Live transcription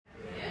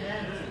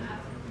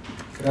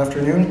Good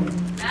afternoon.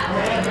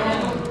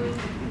 I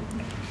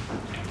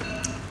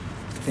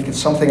think it's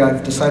something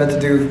I've decided to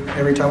do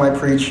every time I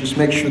preach, just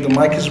make sure the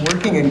mic is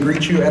working and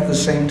greet you at the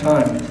same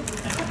time.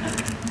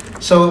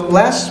 So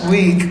last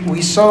week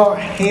we saw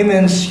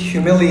Haman's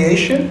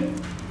humiliation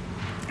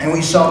and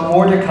we saw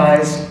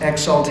Mordecai's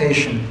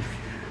exaltation.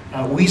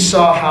 We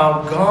saw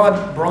how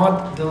God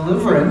brought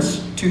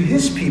deliverance to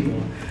his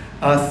people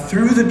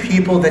through the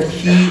people that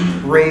he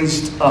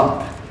raised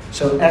up.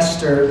 So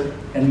Esther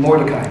and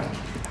Mordecai.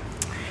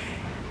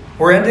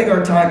 We're ending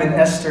our time in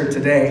Esther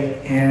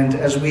today, and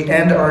as we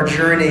end our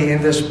journey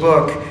in this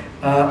book,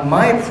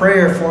 my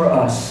prayer for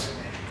us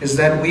is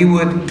that we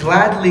would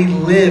gladly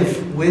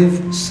live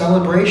with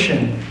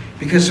celebration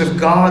because of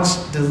God's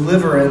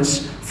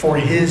deliverance for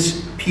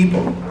his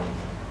people.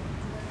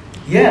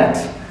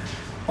 Yet,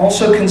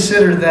 also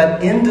consider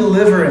that in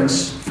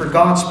deliverance for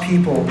God's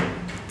people,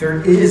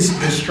 there is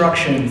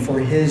destruction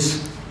for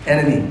his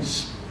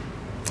enemies.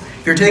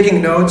 If you're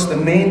taking notes, the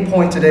main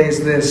point today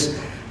is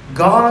this: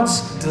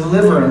 God's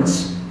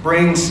deliverance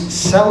brings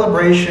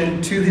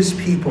celebration to his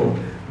people,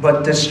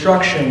 but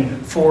destruction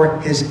for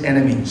his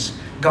enemies.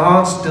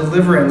 God's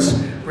deliverance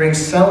brings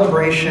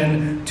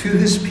celebration to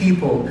his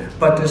people,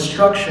 but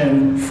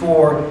destruction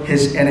for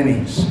his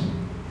enemies.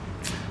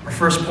 Our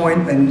first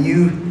point, a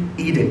new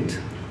edict.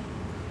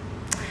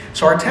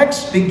 So our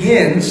text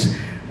begins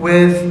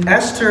with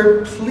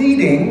Esther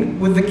pleading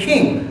with the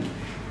king.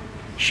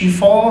 She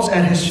falls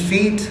at his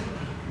feet,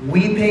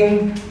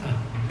 weeping,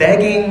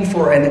 begging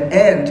for an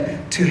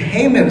end to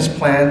Haman's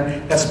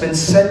plan that's been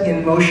set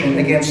in motion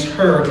against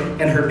her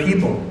and her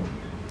people.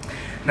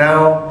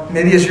 Now,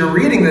 maybe as you're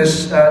reading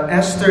this,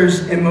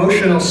 Esther's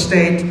emotional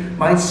state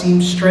might seem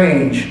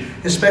strange,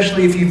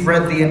 especially if you've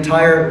read the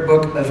entire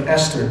book of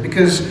Esther,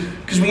 because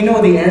we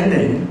know the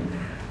ending.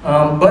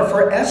 But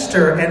for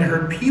Esther and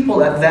her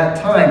people at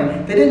that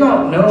time, they did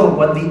not know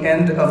what the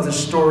end of the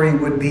story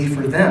would be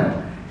for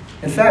them.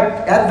 In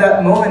fact, at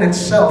that moment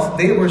itself,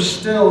 they were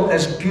still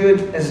as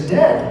good as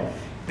dead,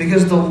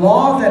 because the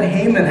law that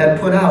Haman had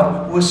put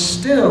out was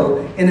still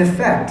in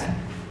effect.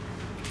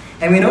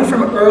 And we know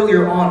from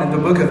earlier on in the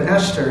book of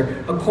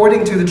Esther,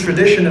 according to the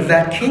tradition of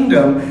that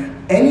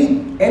kingdom,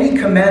 any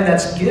command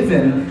that's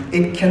given,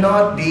 it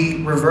cannot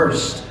be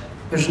reversed.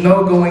 There's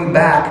no going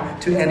back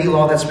to any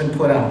law that's been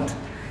put out.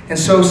 And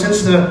so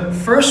since the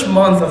first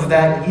month of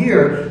that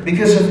year,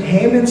 because of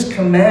Haman's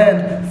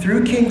command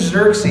through King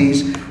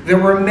Xerxes, there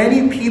were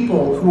many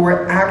people who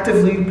were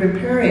actively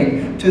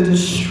preparing to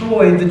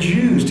destroy the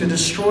Jews, to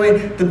destroy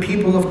the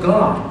people of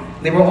God.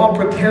 They were all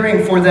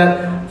preparing for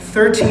that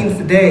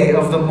 13th day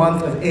of the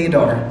month of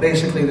Adar,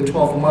 basically the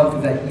 12th month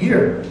of that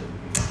year.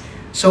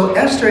 So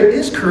Esther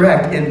is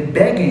correct in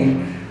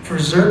begging for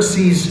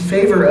Xerxes'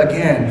 favor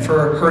again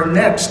for her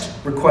next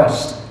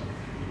request.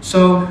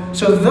 So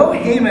though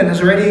Haman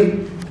is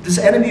already this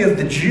enemy of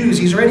the Jews,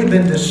 he's already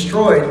been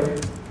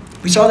destroyed.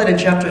 We saw that in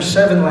chapter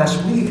 7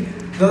 last week.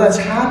 Though that's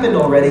happened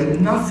already,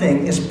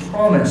 nothing is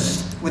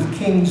promised with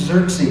King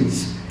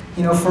Xerxes.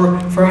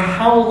 For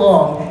how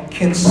long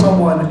can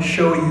someone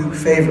show you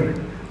favor?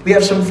 We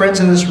have some friends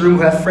in this room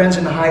who have friends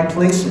in high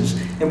places.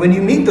 And when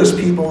you meet those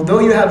people, though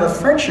you have a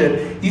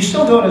friendship, you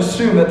still don't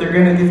assume that they're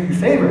going to give you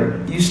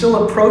favor. You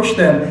still approach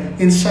them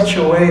in such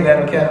a way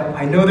that, okay,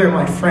 I know they're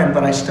my friend,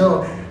 but I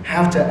still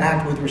have to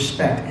act with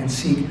respect and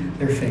seek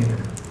their favor.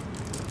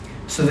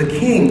 So the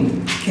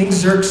King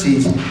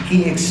Xerxes,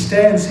 he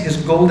extends his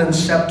golden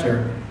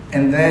scepter,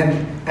 and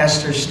then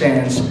Esther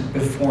stands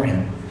before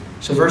him.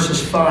 So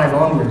verses 5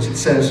 onwards, it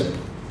says,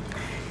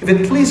 "If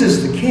it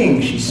pleases the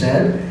king," she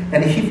said,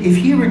 "and if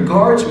he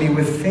regards me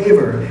with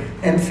favor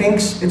and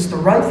thinks it's the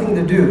right thing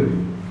to do,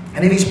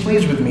 and if he's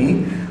pleased with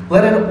me,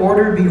 let an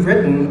order be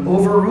written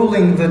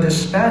overruling the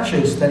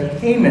dispatches that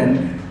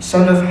Haman,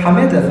 son of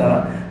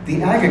Hammedatha,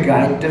 the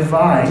Agagite,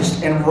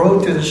 devised and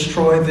wrote to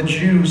destroy the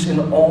Jews in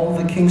all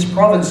the king's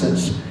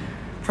provinces.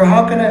 For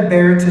how can I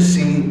bear to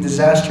see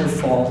disaster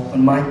fall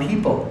on my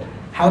people?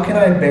 How can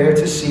I bear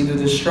to see the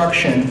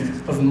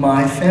destruction of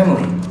my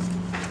family?"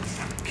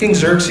 King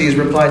Xerxes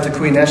replied to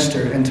Queen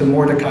Esther and to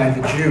Mordecai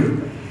the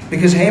Jew,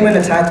 "Because Haman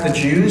attacked the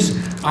Jews,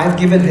 I've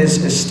given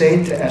his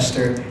estate to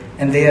Esther,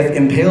 and they have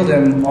impaled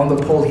him on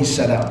the pole he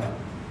set up.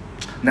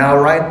 Now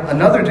write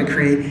another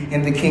decree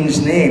in the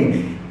king's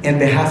name in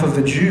behalf of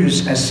the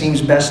Jews, as seems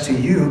best to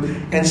you,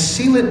 and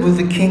seal it with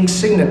the king's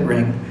signet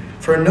ring.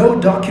 For no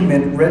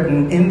document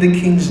written in the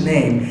king's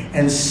name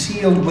and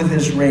sealed with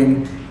his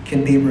ring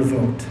can be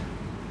revoked."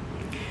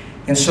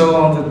 And so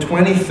on the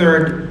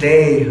 23rd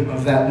day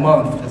of that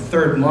month, the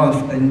third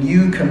month, a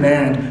new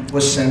command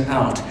was sent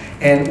out.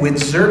 And with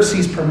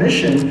Xerxes'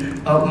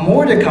 permission,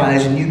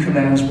 Mordecai's new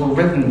commands were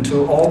written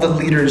to all the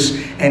leaders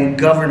and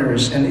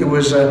governors. And it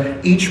was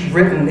each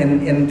written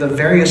in the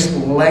various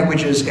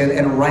languages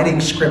and writing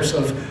scripts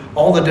of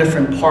all the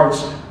different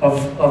parts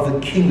of the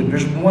kingdom.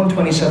 There's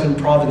 127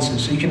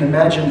 provinces. So you can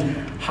imagine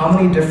how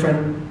many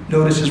different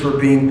notices were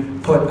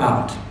being put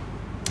out.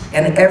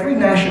 And every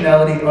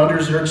nationality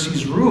under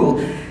Xerxes'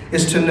 rule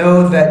is to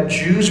know that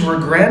Jews were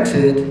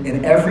granted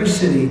in every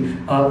city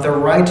the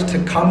right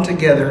to come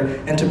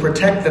together and to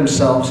protect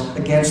themselves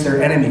against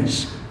their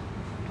enemies.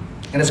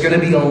 And it's going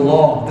to be a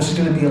law. This is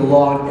going to be a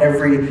law in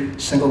every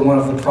single one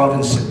of the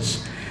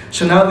provinces.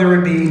 So now there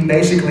would be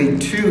basically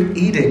 2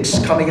 edicts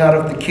coming out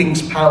of the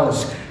king's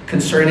palace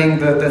concerning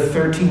the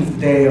 13th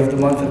day of the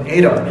month of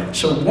Adar.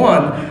 So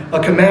one,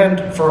 a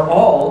command for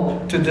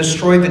all to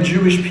destroy the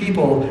Jewish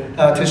people,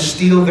 to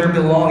steal their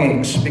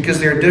belongings because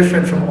they're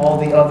different from all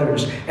the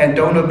others and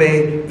don't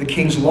obey the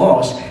king's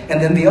laws.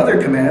 And then the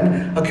other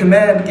command, a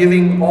command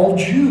giving all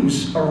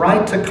Jews a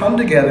right to come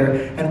together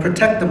and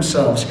protect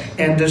themselves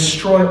and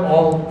destroy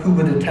all who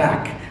would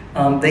attack.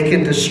 They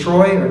can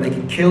destroy or they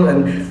can kill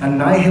and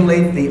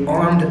annihilate the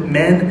armed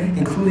men,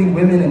 including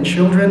women and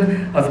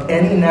children of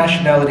any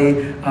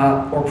nationality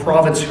or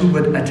province who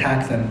would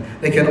attack them.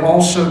 They can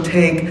also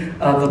take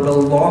the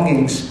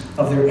belongings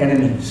of their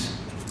enemies.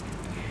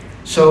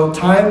 So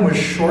time was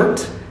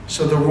short,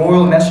 so the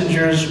royal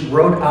messengers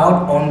rode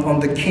out on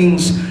the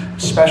king's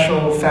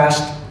special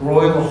fast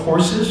royal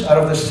horses out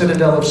of the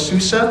citadel of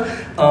Susa,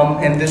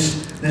 and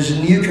this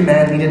new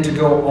command needed to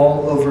go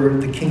all over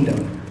the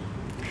kingdom.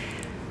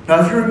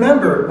 Now, if you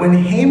remember, when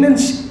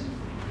Haman's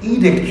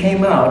edict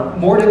came out,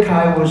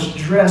 Mordecai was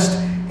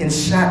dressed in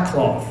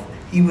sackcloth.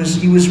 He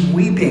was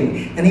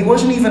weeping, and he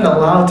wasn't even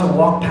allowed to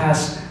walk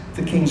past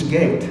the king's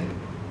gate.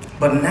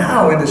 But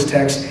now, in this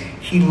text,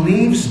 he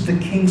leaves the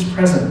king's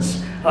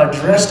presence,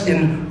 dressed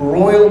in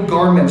royal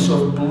garments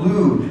of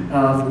blue,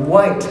 of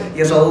white. He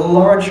has a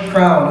large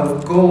crown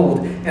of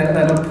gold and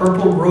a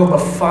purple robe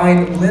of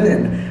fine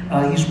linen.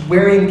 He's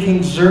wearing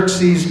King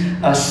Xerxes'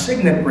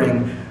 signet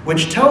ring,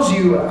 which tells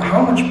you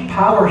how much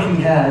power he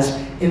has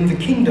in the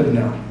kingdom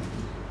now.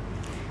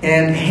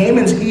 And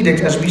Haman's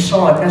edict, as we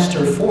saw in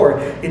Esther 4,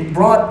 it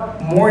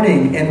brought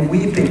mourning and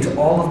weeping to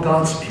all of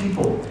God's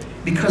people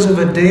because of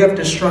a day of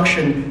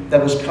destruction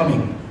that was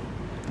coming.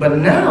 But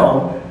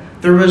now,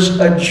 there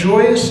was a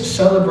joyous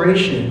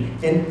celebration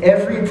in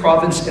every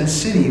province and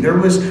city. There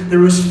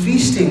was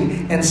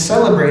feasting and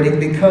celebrating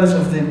because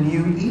of the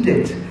new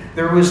edict.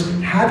 There was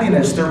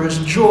happiness, there was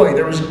joy,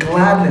 there was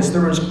gladness,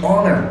 there was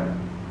honor.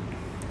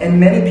 And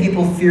many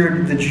people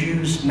feared the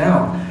Jews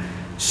now.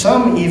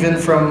 Some even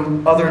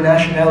from other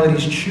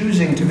nationalities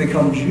choosing to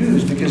become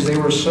Jews because they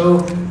were so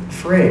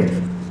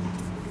afraid.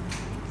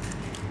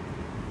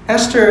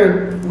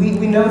 Esther,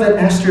 we know that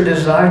Esther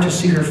desired to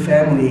see her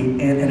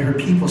family and her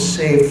people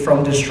saved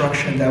from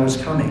destruction that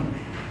was coming.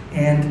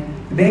 And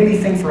it made me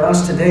think for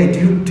us today,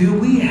 do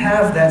we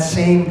have that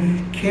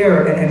same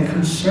care and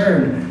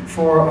concern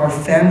for our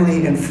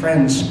family and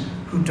friends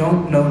who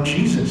don't know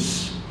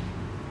Jesus?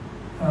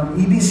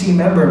 EBC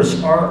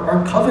members,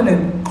 our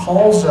covenant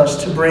calls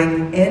us to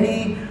bring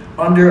any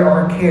under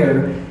our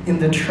care in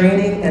the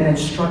training and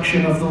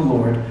instruction of the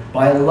Lord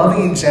by a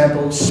loving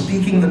example,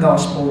 speaking the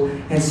gospel,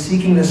 and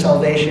seeking the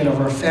salvation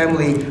of our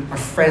family, our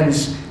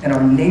friends, and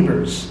our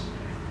neighbors.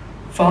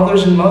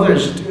 Fathers and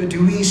mothers,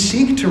 do we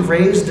seek to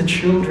raise the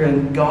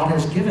children God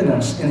has given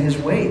us in His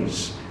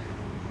ways?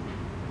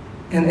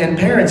 And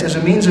parents, as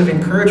a means of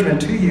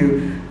encouragement to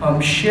you,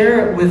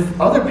 share with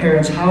other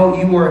parents how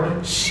you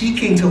are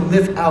seeking to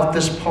live out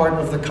this part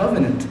of the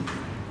covenant.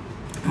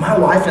 My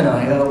wife and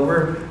I,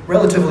 we're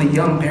relatively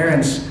young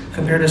parents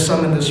compared to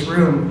some in this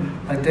room,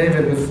 like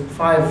David with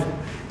 5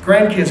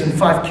 grandkids and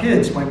 5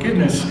 kids. My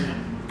goodness.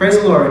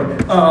 Praise the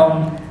Lord.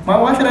 My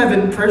wife and I have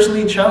been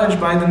personally challenged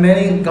by the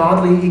many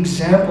godly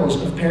examples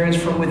of parents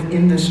from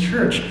within this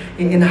church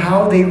in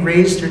how they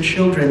raise their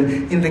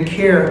children in the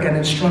care and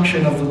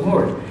instruction of the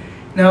Lord.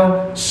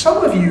 Now,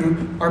 some of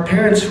you are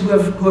parents who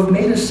have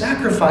made a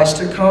sacrifice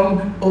to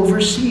come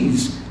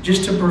overseas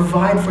just to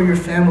provide for your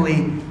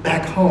family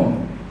back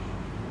home.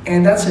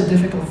 And that's a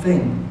difficult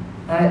thing.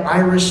 I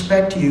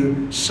respect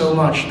you so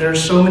much. There are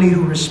so many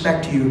who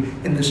respect you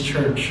in this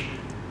church.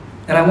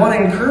 And I want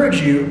to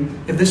encourage you,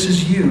 if this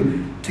is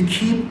you, to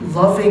keep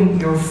loving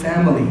your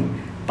family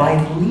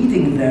by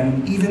leading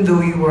them even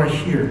though you are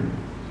here.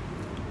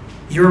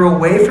 You're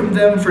away from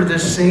them for the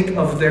sake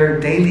of their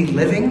daily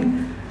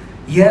living,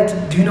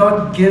 yet do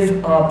not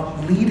give up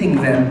leading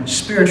them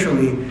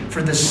spiritually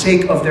for the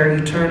sake of their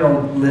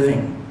eternal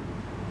living.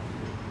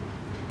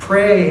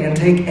 Pray and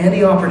take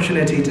any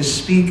opportunity to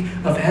speak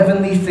of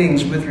heavenly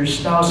things with your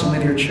spouse and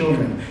with your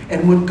children.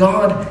 And would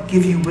God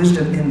give you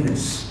wisdom in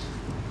this?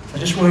 I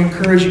just want to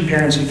encourage you,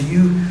 parents, if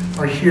you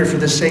are here for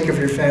the sake of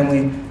your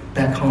family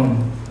back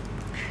home.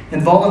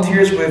 And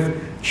volunteers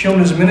with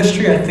children's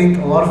ministry, I think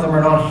a lot of them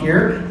are not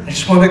here. I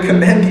just want to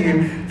commend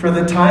you for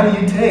the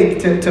time you take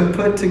to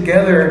put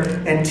together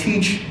and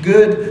teach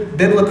good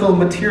biblical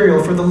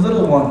material for the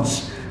little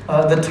ones.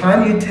 The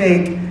time you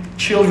take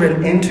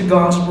children into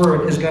God's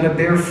Word is going to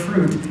bear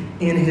fruit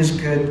in His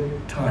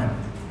good time.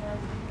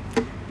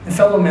 And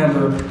fellow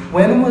member,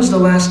 when was the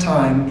last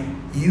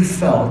time you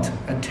felt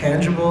a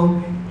tangible,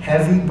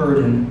 heavy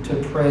burden to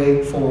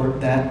pray for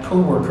that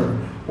coworker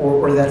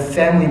or that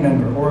family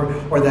member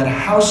or that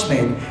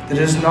housemate that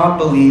does not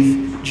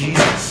believe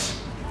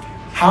Jesus?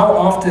 How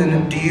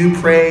often do you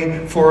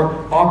pray for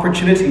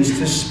opportunities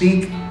to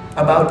speak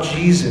about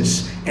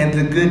Jesus and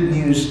the good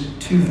news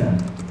to them?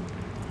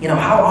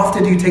 How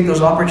often do you take those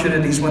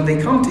opportunities when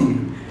they come to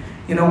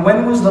you?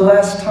 When was the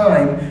last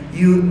time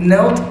you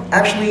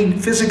actually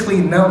physically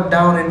knelt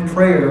down in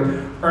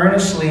prayer,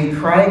 earnestly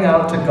crying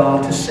out to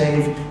God to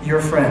save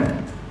your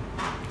friend?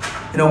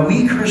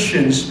 We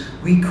Christians,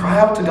 we cry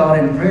out to God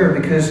in prayer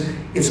because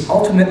it's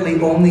ultimately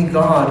only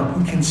God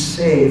who can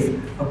save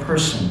a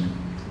person.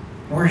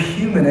 We're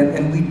human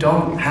and we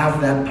don't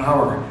have that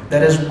power.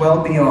 That is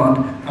well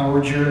beyond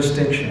our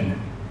jurisdiction.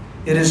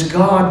 It is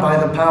God, by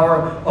the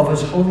power of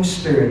His Holy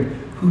Spirit,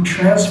 who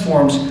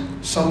transforms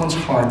someone's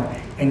heart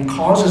and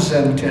causes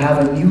them to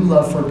have a new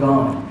love for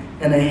God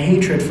and a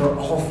hatred for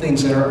all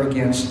things that are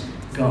against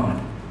God.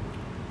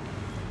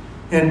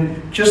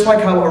 And just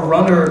like how a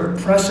runner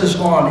presses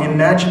on,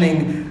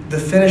 imagining the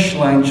finish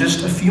line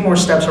just a few more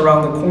steps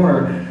around the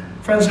corner,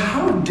 friends,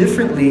 how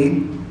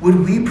differently would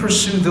we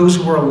pursue those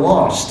who are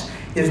lost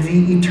if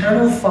the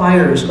eternal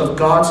fires of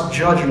God's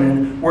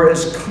judgment were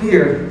as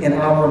clear in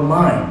our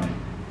mind?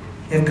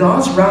 If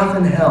God's wrath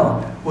in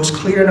hell was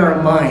clear in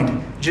our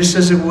mind, just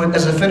as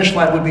the finish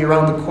line would be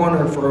around the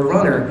corner for a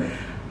runner,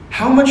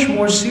 how much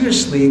more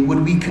seriously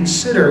would we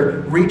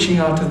consider reaching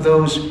out to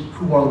those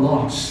who are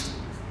lost?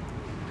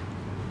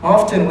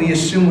 Often we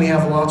assume we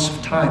have lots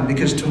of time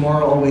because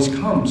tomorrow always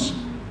comes,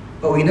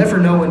 but we never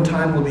know when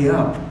time will be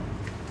up.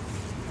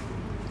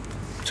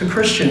 So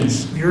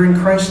Christians, you're in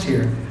Christ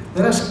here.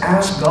 Let us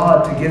ask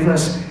God to give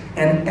us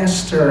an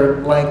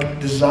Esther-like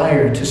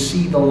desire to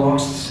see the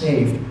lost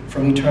saved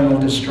from eternal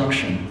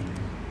destruction.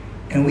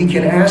 And we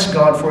can ask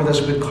God for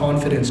this with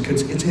confidence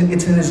because it's in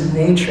His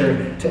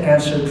nature to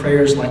answer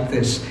prayers like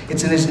this.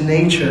 It's in His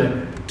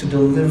nature to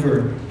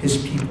deliver His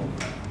people.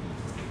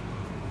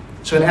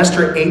 So in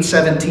Esther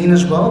 8:17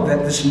 as well,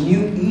 that this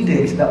new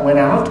edict that went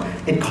out,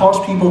 it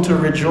caused people to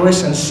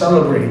rejoice and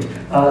celebrate.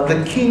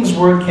 The king's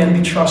word can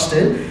be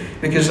trusted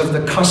because of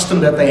the custom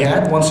that they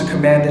had. Once a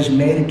command is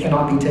made, it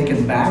cannot be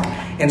taken back.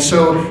 And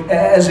so,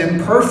 as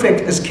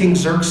imperfect as King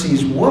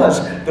Xerxes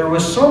was, there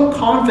was some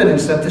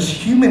confidence that this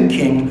human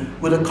king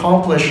would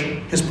accomplish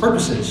his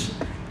purposes.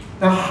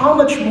 Now, how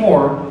much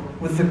more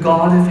with the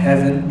God of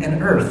heaven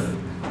and earth,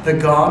 the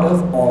God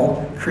of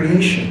all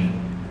creation,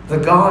 the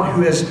God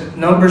who, as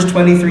Numbers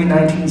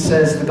 23:19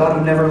 says, the God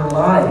who never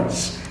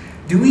lies?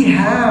 Do we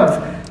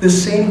have the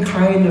same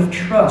kind of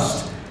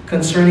trust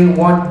concerning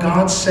what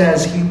God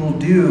says He will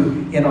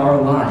do in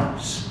our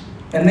lives?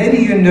 And maybe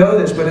you know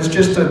this, but it's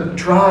just a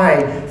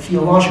dry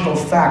theological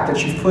fact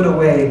that you've put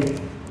away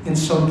in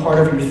some part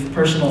of your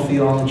personal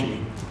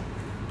theology.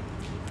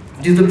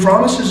 Do the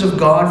promises of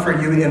God for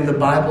you in the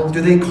Bible,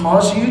 do they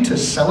cause you to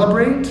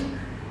celebrate?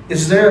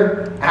 Is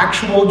there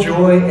actual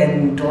joy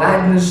and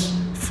gladness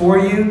for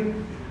you?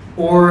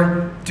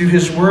 Or do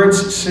His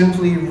words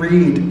simply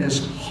read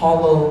as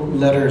hollow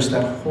letters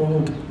that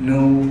hold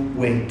no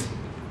weight?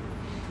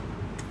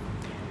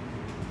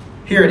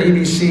 Here at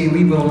EBC,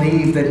 we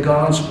believe that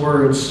God's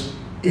words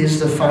is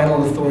the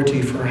final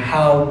authority for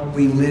how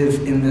we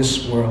live in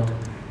this world.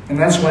 And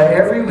that's why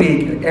every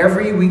week,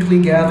 every weekly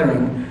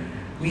gathering,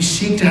 we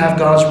seek to have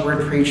God's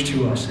word preached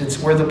to us.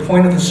 It's where the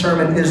point of the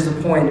sermon is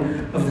the point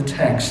of the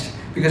text.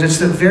 Because it's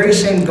the very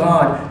same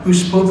God who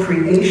spoke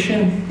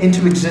creation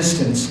into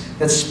existence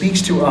that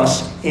speaks to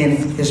us in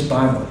His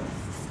Bible.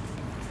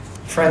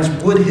 Friends,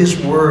 would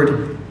His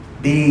word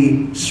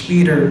be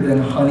sweeter than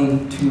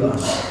honey to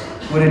us?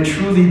 Would it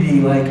truly be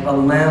like a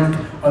lamp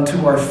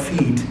unto our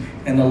feet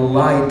and a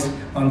light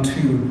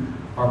unto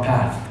our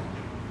path?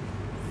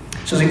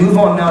 So as we move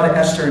on now to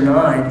Esther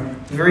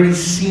 9, we've already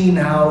seen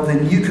how the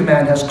new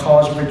command has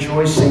caused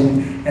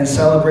rejoicing and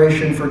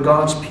celebration for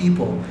God's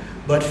people,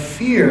 but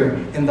fear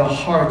in the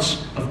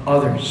hearts of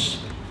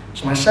others.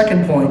 So my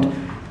second point,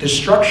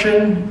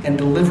 destruction and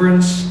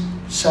deliverance,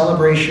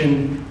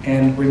 celebration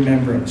and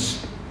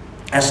remembrance.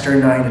 Esther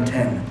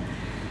 9-10.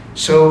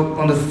 So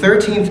on the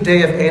 13th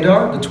day of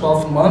Adar, the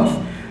 12th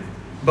month,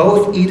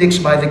 both edicts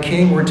by the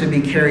king were to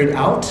be carried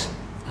out.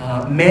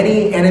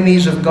 Many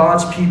enemies of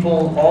God's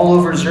people all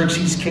over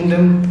Xerxes'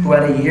 kingdom, who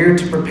had a year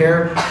to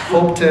prepare,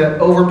 hoped to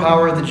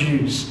overpower the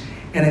Jews.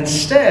 And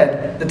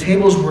instead, the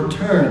tables were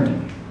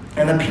turned,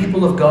 and the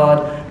people of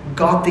God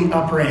got the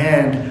upper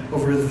hand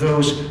over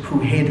those who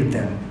hated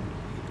them.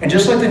 And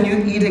just like the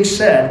new edict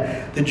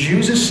said, the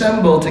Jews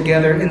assembled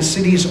together in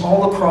cities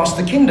all across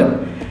the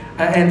kingdom.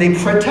 And they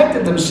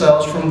protected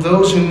themselves from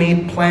those who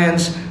made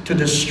plans to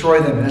destroy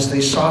them as they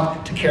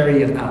sought to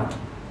carry it out.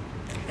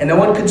 And no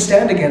one could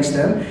stand against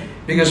them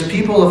because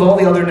people of all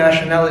the other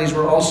nationalities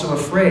were also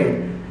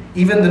afraid.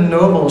 Even the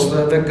nobles,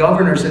 the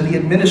governors, and the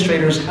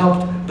administrators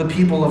helped the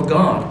people of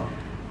God.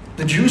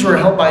 The Jews were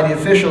helped by the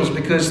officials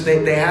because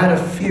they had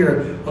a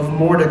fear of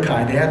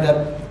Mordecai. They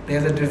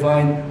had the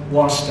divine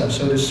wasta,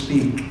 so to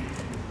speak.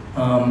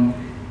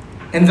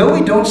 And though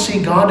we don't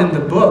see God in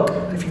the book,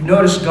 if you've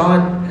noticed,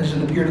 God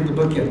hasn't appeared in the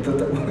book yet.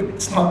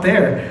 It's not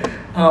there.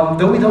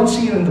 Though we don't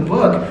see Him in the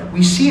book,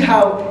 we see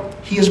how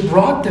he has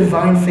brought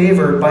divine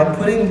favor by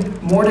putting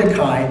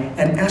Mordecai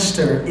and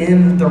Esther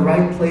in the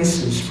right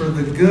places for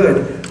the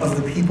good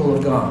of the people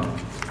of God.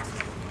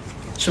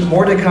 So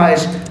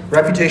Mordecai's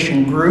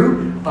reputation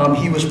grew.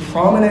 He was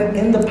prominent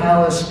in the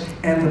palace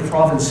and the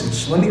provinces.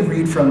 So let me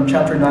read from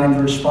chapter 9,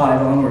 verse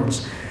 5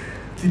 onwards.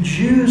 The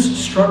Jews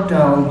struck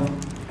down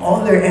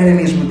all their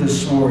enemies with the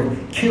sword,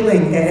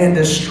 killing and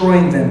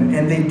destroying them,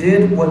 and they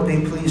did what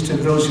they pleased to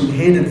those who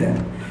hated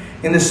them.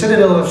 In the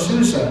citadel of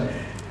Susa,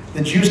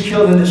 the Jews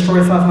killed and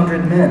destroyed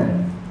 500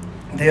 men.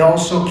 They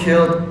also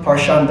killed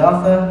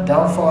Parshandatha,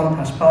 Dalphon,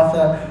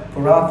 Aspatha,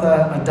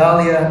 Puratha,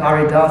 Adalia,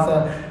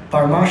 Aridatha,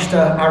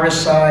 Parmashta,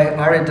 Arisai,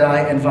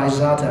 Aridai, and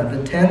Vaizatha,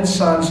 the 10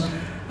 sons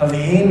of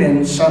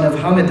Haman, son of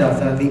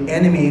Hammedatha, the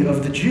enemy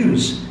of the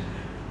Jews.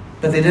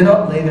 But they did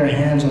not lay their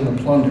hands on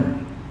the plunder.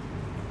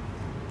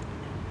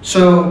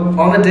 So,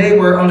 on a day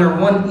where under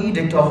one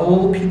edict a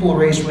whole people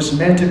race was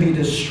meant to be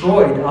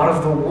destroyed out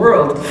of the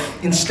world,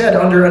 instead,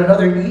 under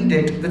another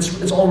edict,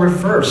 it's all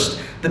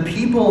reversed. The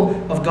people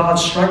of God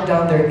struck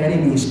down their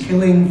enemies,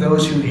 killing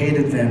those who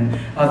hated them,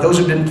 those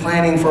who've been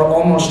planning for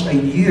almost a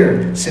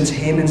year since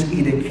Haman's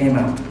edict came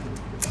out.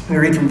 We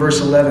read from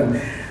verse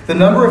 11. The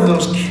number of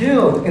those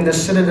killed in the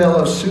citadel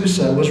of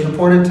Susa was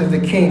reported to the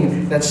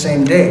king that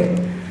same day.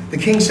 The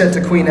king said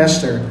to Queen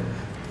Esther,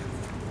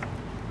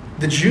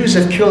 "The Jews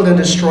have killed and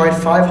destroyed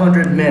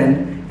 500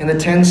 men and the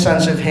 10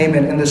 sons of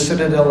Haman in the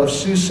citadel of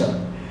Susa.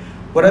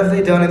 What have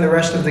they done in the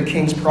rest of the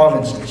king's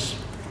provinces?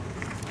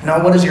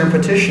 Now what is your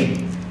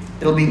petition?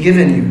 It'll be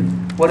given you.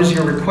 What is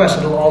your request?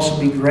 It'll also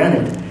be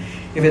granted."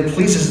 "If it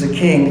pleases the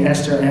king,"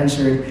 Esther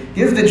answered,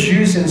 "give the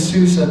Jews in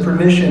Susa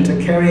permission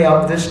to carry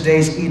out this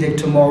day's edict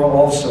tomorrow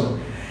also,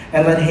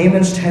 and let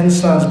Haman's 10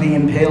 sons be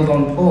impaled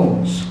on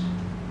poles."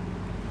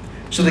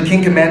 So the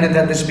king commanded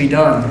that this be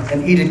done.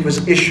 An edict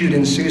was issued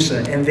in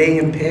Susa, and they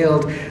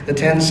impaled the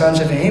 10 sons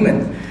of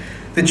Haman.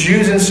 The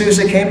Jews in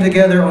Susa came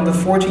together on the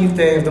 14th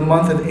day of the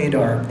month of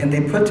Adar, and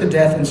they put to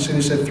death in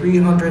Susa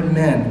 300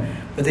 men,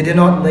 but they did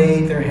not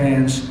lay their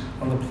hands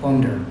on the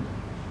plunder.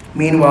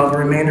 Meanwhile, the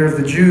remainder of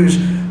the Jews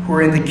who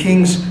were in the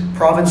king's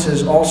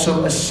provinces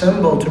also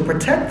assembled to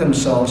protect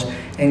themselves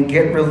and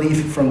get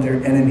relief from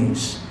their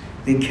enemies.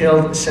 They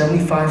killed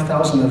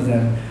 75,000 of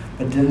them,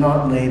 but did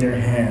not lay their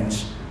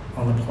hands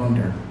on the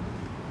plunder.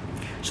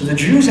 So the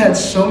Jews had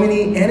so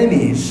many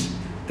enemies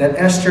that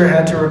Esther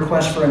had to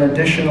request for an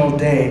additional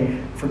day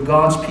for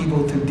God's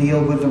people to deal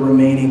with the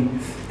remaining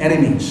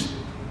enemies.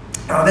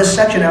 Now, this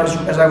section,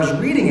 as I was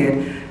reading it,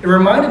 it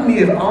reminded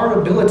me of our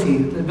ability,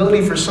 the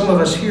ability for some of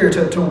us here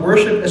to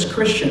worship as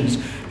Christians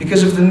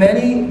because of the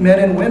many men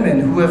and women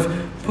who have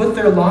put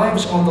their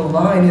lives on the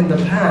line in the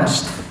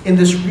past in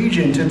this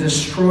region to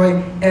destroy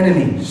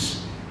enemies.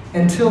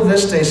 Until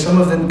this day,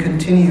 some of them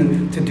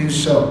continue to do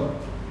so.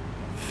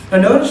 Now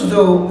notice,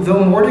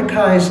 though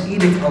Mordecai's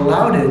edict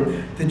allowed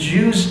it, the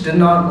Jews did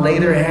not lay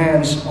their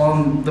hands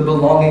on the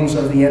belongings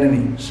of the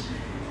enemies.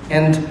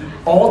 And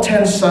all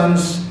 10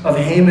 sons of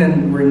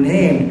Haman were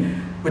named,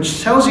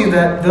 which tells you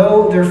that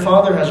though their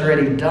father has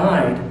already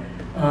died,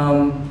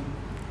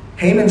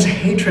 Haman's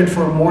hatred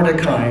for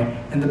Mordecai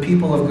and the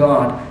people of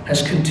God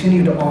has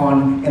continued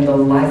on in the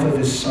life of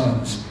his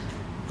sons,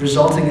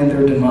 resulting in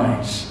their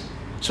demise.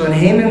 So in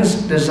Haman's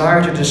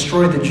desire to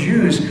destroy the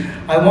Jews,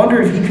 I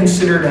wonder if he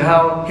considered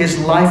how his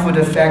life would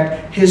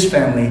affect his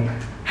family,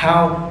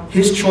 how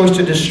his choice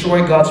to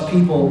destroy God's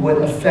people would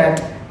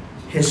affect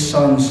his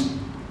sons'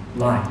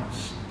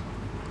 lives.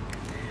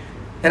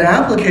 An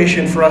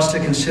application for us to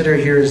consider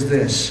here is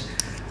this.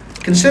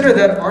 Consider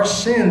that our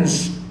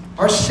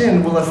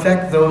sin will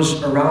affect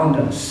those around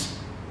us.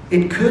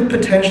 It could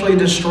potentially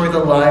destroy the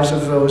lives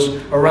of those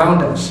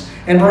around us.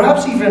 And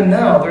perhaps even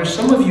now, there's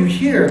some of you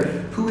here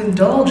who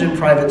indulge in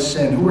private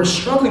sin, who are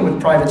struggling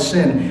with private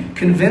sin,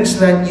 convinced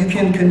that you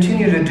can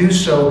continue to do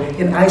so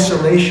in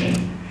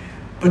isolation.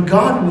 But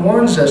God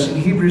warns us in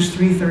Hebrews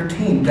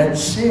 3:13 that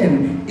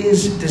sin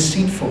is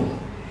deceitful.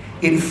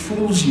 It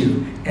fools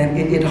you, and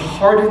it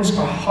hardens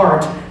a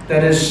heart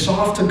that is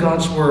soft to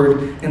God's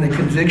word and the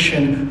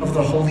conviction of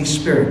the Holy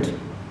Spirit.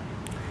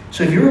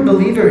 So if you're a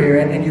believer here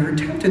and you're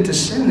tempted to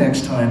sin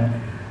next time,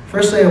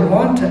 firstly, I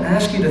want to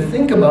ask you to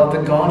think about the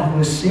God who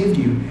has saved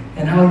you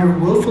and how you're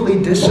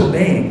willfully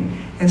disobeying.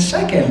 And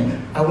second,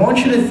 I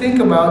want you to think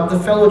about the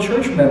fellow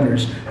church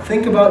members.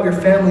 Think about your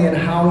family and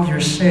how your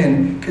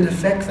sin could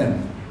affect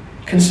them.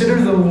 Consider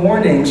the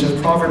warnings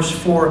of Proverbs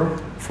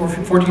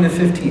 4:14 to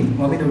 15.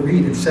 Want me to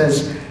read? It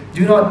says,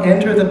 "Do not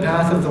enter the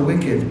path of the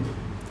wicked,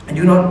 and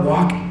do not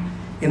walk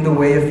in the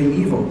way of the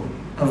evil.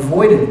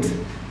 Avoid it.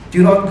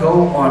 Do not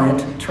go on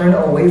it. Turn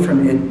away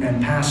from it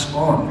and pass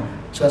on."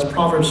 So that's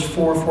Proverbs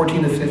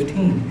 4:14 to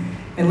 15.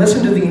 And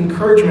listen to the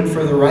encouragement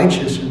for the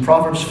righteous in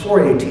Proverbs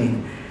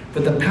 4:18.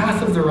 "But the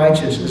path of the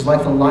righteous is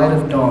like the light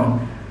of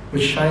dawn,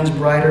 which shines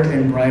brighter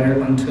and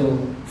brighter until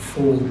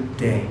full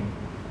day."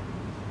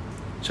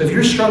 So if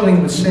you're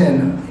struggling with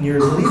sin and you're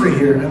a believer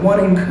here, I want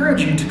to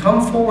encourage you to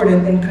come forward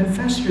and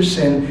confess your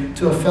sin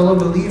to a fellow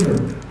believer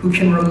who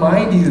can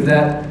remind you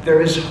that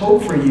there is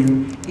hope for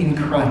you in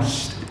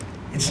Christ.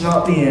 It's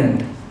not the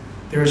end.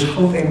 There is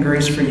hope and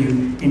grace for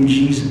you in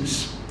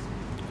Jesus.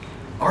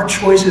 Our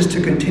choices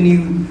to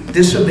continue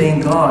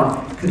disobeying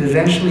God could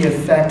eventually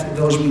affect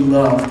those we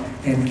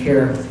love and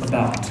care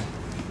about.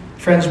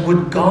 Friends,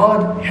 would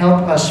God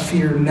help us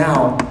fear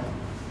now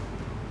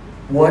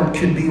what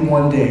could be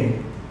one day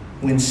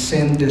when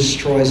sin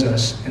destroys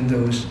us and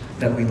those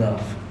that we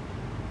love?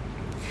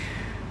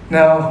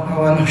 Now,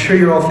 I'm sure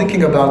you're all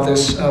thinking about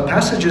this.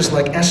 Passages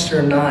like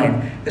Esther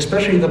 9,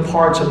 especially the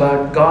parts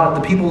about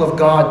God, the people of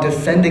God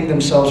defending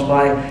themselves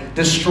by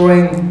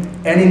destroying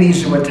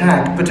enemies who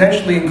attack,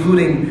 potentially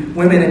including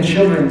women and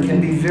children,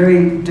 can be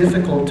very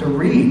difficult to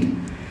read.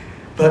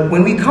 But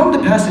when we come to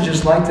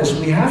passages like this,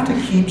 we have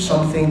to keep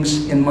some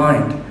things in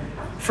mind.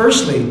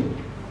 Firstly,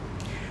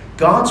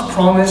 God's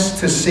promise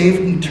to save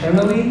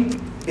eternally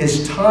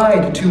is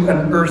tied to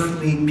an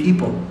earthly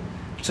people.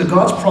 So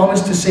God's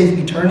promise to save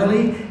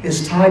eternally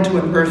is tied to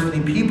an earthly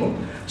people.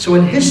 So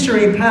in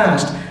history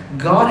past,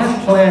 God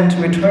had planned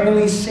to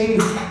eternally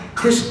save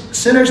his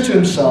sinners to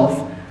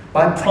himself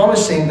by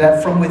promising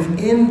that from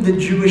within the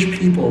Jewish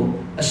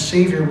people, a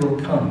Savior will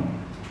come.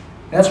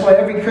 That's why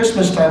every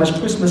Christmas time, as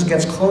Christmas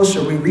gets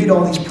closer, we read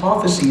all these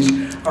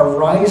prophecies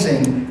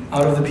arising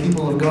out of the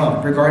people of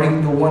God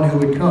regarding the one who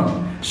would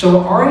come.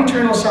 So our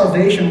eternal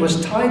salvation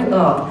was tied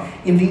up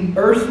in the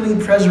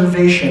earthly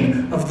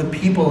preservation of the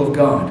people of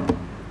God.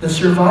 The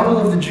survival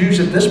of the Jews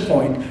at this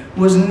point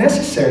was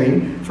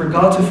necessary for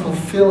God to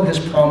fulfill his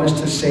promise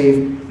to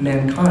save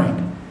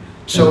mankind.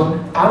 So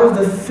out of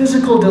the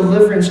physical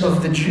deliverance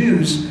of the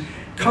Jews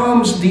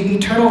comes the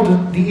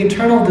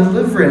eternal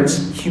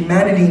deliverance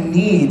humanity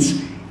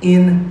needs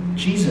in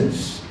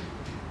Jesus.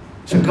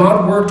 So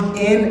God worked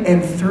in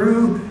and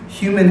through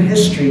human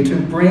history to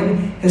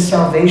bring his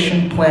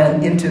salvation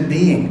plan into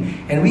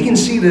being. And we can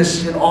see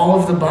this in all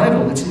of the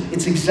Bible.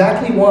 It's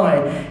exactly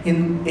why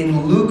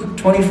in Luke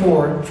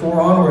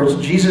 24:4 onwards,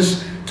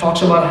 Jesus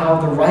talks about how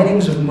the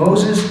writings of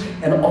Moses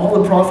and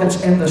all the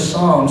prophets and the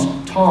Psalms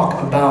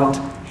talk about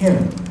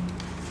him.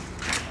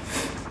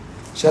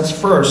 So that's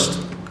first.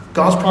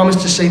 God's promise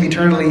to save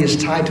eternally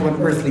is tied to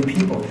an earthly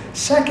people.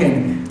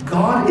 Second,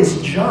 God is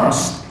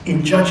just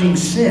in judging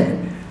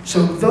sin.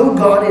 So though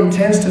God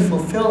intends to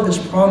fulfill his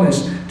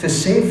promise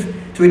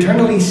to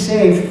eternally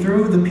save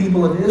through the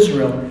people of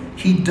Israel,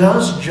 he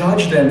does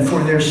judge them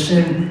for their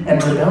sin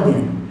and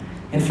rebellion.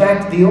 In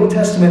fact, the Old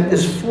Testament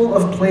is full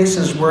of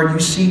places where you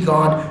see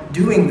God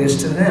doing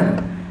this to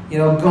them.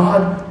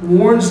 God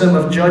warns them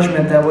of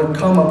judgment that would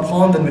come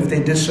upon them if they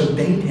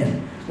disobeyed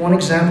him. One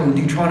example in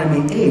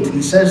Deuteronomy 8,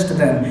 he says to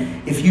them,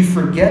 "If you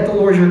forget the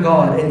Lord your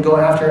God and go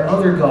after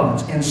other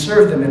gods and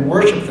serve them and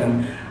worship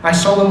them, I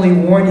solemnly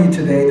warn you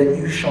today that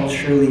you shall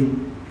surely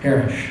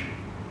perish.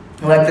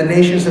 Like the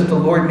nations that the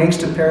Lord makes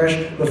to perish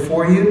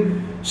before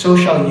you, so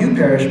shall you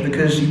perish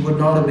because you would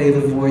not obey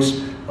the voice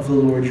of the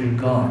Lord your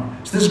God."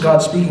 So this is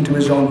God speaking to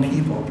his own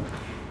people.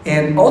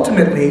 And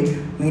ultimately,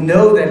 we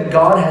know that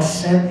God has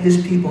sent his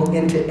people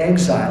into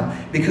exile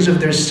because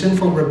of their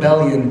sinful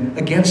rebellion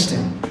against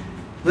him.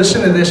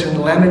 Listen to this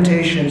in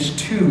Lamentations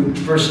 2,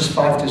 verses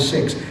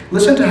 5-6.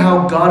 Listen to how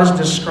God is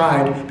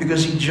described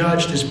because he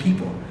judged his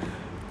people.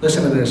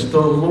 Listen to this. "The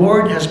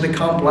Lord has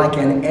become like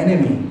an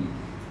enemy.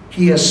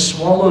 He has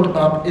swallowed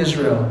up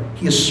Israel.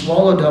 He has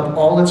swallowed up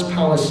all its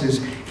palaces.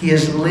 He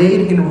has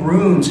laid in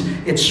ruins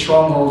its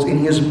strongholds, and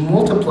he has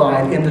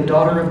multiplied in the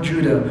daughter of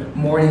Judah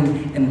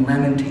mourning and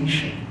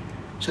lamentation."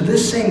 So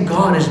this same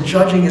God is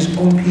judging his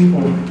own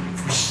people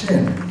for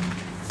sin.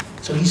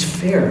 So he's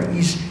fair.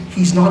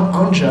 He's not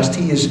unjust.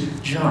 He is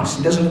just.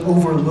 He doesn't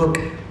overlook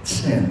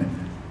sin.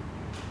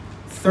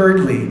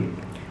 Thirdly,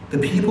 the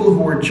people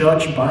who were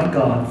judged by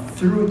God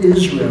through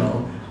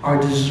Israel are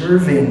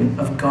deserving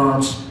of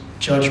God's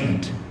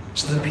judgment.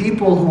 So the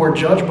people who are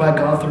judged by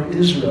God through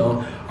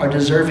Israel are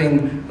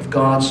deserving of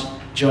God's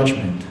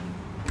judgment.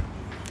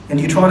 In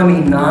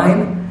Deuteronomy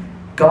 9,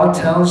 God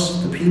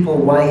tells the people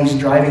why he's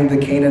driving the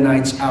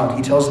Canaanites out.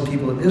 He tells the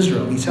people of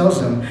Israel, he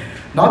tells them,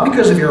 "Not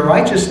because of your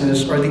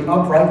righteousness or the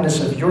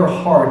uprightness of your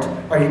heart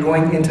are you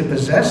going in to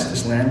possess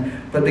this land,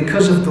 but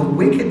because of the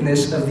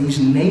wickedness of these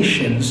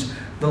nations,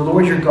 the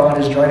Lord your God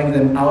is driving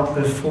them out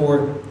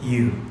before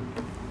you."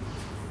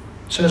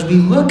 So as we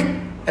look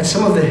at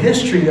some of the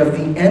history of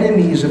the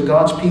enemies of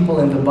God's people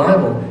in the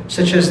Bible,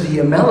 such as the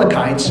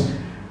Amalekites,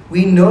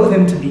 we know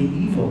them to be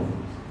evil.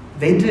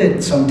 They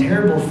did some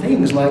terrible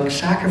things like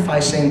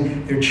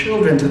sacrificing their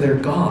children to their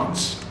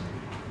gods.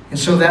 And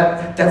so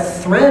that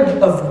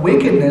thread of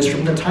wickedness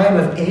from the time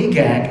of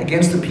Agag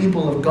against the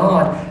people of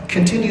God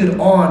continued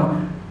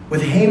on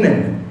with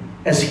Haman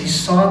as he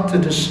sought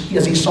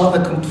the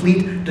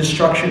complete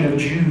destruction of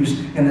Jews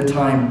in the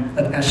time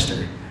of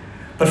Esther.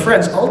 But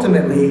friends,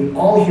 ultimately,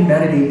 all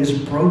humanity is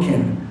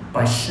broken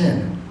by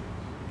sin.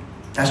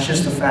 That's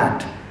just a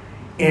fact.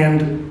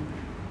 And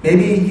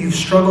maybe you've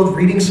struggled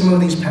reading some of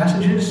these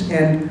passages,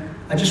 and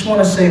I just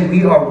want to say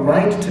we are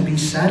right to be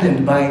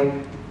saddened by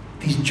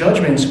these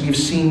judgments we've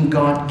seen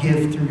God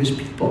give through his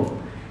people.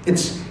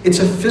 It's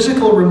a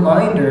physical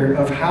reminder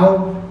of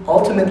how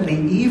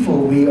ultimately evil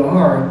we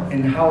are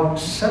and how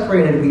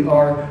separated we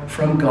are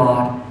from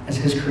God as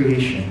his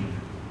creation.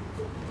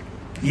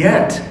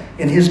 Yet,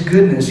 in his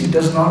goodness, he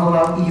does not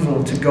allow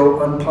evil to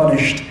go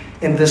unpunished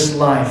in this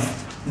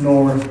life,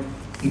 nor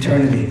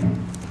eternity.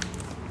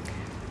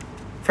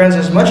 Friends,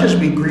 as much as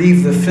we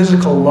grieve the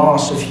physical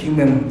loss of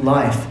human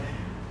life,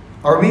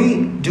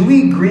 do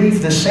we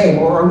grieve the same,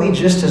 or are we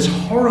just as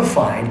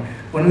horrified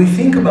when we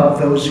think about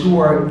those who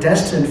are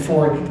destined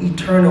for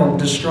eternal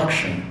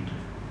destruction?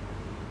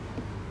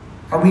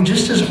 Are we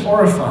just as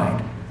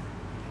horrified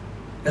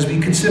as we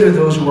consider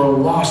those who are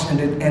lost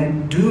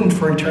and doomed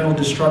for eternal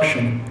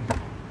destruction?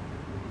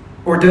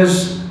 Or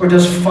does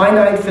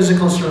finite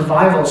physical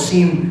survival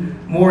seem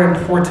more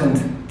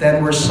important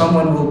than where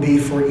someone will be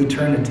for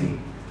eternity?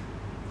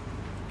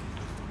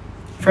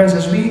 Friends,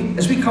 as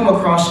we come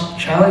across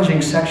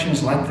challenging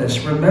sections like this,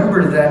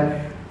 remember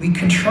that we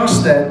can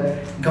trust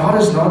that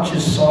God is not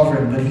just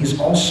sovereign, but he's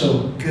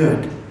also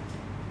good.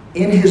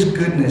 In his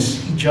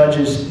goodness, he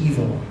judges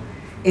evil.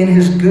 In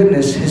his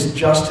goodness, his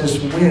justice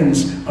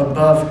wins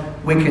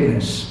above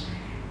wickedness.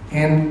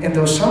 And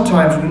though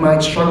sometimes we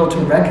might struggle to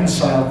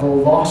reconcile the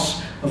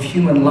loss of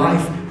human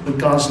life with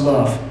God's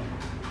love,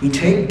 we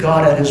take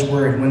God at his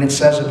word when it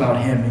says about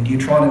him in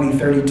Deuteronomy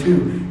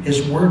 32,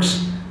 his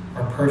works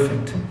are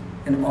perfect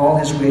and all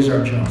his ways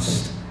are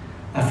just.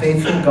 A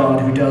faithful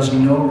God who does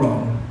no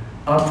wrong,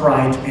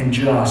 upright and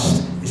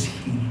just is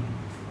he.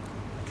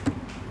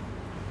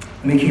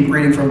 Let me keep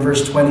reading from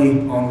verse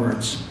 20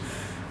 onwards.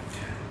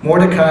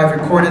 Mordecai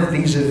recorded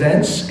these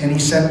events, and he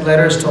sent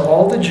letters to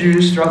all the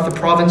Jews throughout the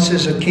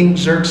provinces of King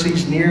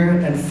Xerxes near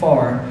and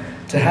far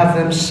to have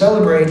them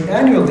celebrate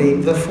annually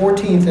the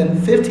 14th and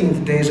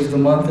 15th days of the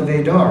month of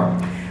Adar,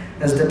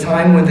 as the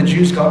time when the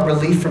Jews got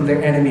relief from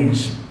their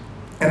enemies,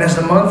 and as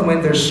the month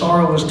when their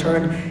sorrow was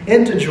turned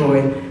into joy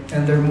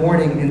and their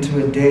mourning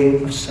into a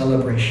day of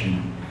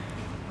celebration.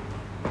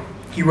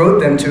 He wrote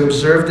them to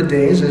observe the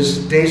days as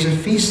days of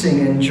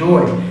feasting and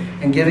joy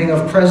and giving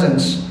of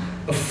presents,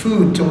 of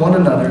food to one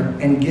another,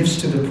 and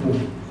gifts to the poor.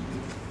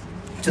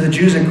 So the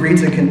Jews agreed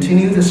to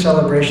continue the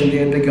celebration they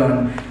had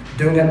begun,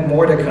 doing what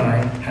Mordecai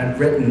had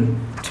written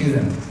to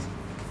them.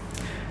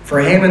 For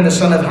Haman, the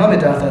son of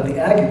Hammedatha, the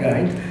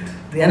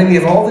Agagite, the enemy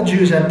of all the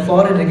Jews, had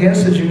plotted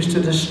against the Jews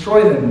to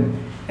destroy them,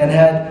 and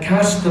had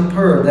cast the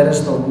pur, that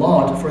is the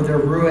lot, for their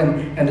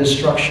ruin and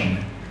destruction.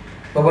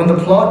 But when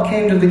the plot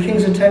came to the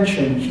king's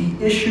attention,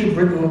 he issued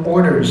written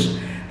orders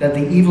that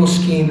the evil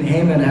scheme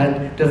Haman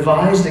had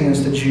devised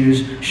against the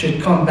Jews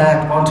should come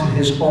back onto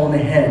his own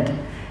head,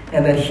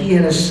 and that he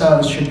and his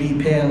sons should be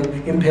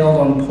impaled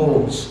on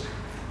poles.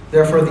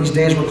 Therefore these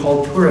days were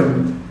called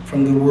Purim,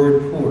 from the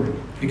word pur,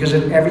 because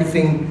of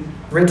everything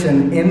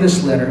written in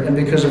this letter and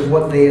because of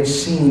what they had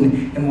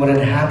seen and what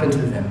had happened to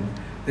them.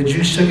 The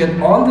Jews took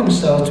it on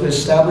themselves to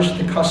establish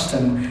the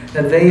custom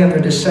that they and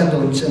their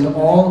descendants and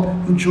all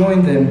who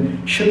joined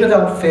them should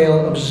without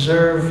fail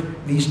observe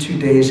these 2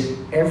 days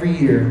every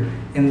year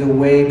in the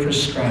way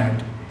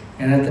prescribed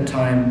and at the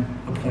time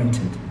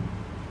appointed.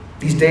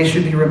 These days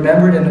should be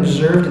remembered and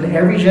observed in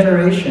every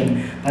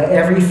generation, by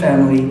every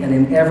family, and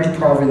in every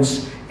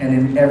province, and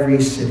in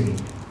every city.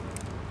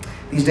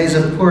 These days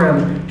of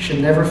Purim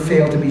should never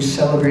fail to be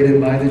celebrated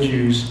by the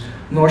Jews,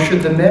 nor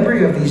should the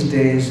memory of these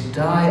days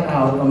die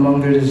out among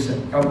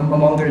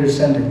their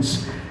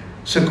descendants.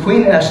 So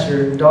Queen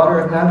Esther, daughter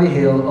of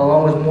Abihail,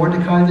 along with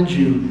Mordecai the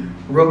Jew,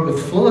 wrote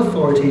with full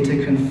authority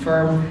to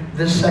confirm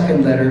this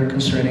second letter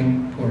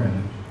concerning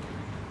Purim.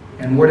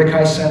 And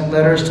Mordecai sent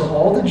letters to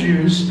all the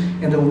Jews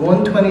in the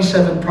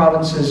 127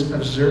 provinces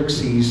of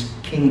Xerxes'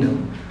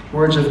 kingdom,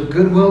 words of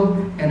goodwill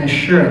and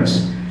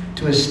assurance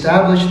to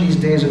establish these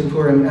days of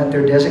Purim at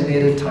their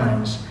designated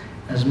times,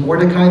 as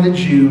Mordecai the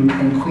Jew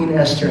and Queen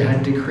Esther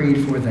had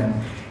decreed for them,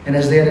 and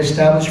as they had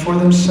established for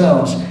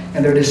themselves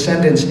and their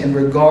descendants in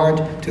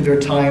regard to their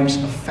times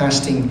of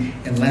fasting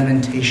and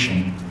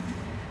lamentation.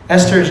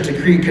 Esther's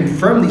decree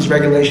confirmed these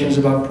regulations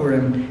about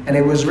Purim, and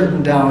it was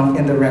written down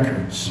in the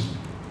records.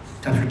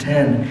 Chapter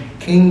 10,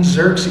 King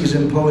Xerxes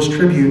imposed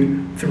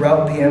tribute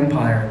throughout the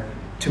empire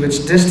to its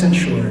distant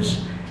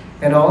shores,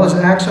 and all his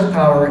acts of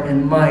power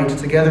and might,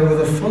 together with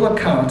a full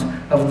account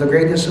of the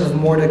greatness of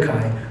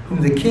Mordecai,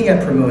 whom the king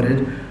had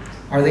promoted,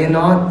 are they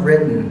not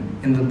written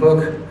in the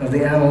book of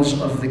the annals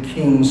of the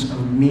kings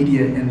of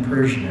Media and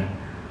Persia?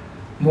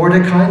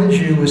 Mordecai the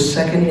Jew was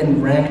second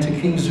in rank to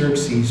King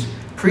Xerxes,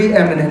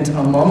 preeminent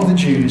among the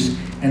Jews,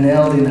 and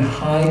held in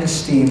high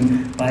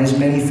esteem by his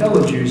many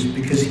fellow Jews,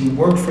 because he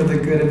worked for the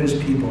good of his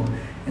people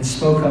and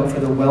spoke up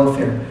for the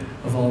welfare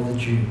of all the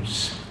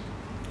Jews.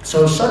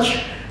 So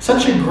such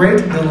a great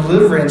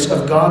deliverance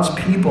of God's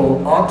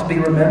people ought to be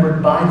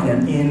remembered by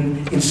them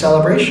in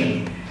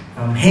celebration.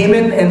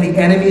 Haman and the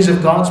enemies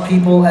of God's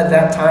people at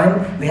that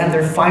time, they had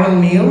their final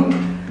meal,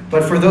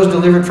 but for those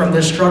delivered from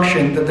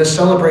destruction, the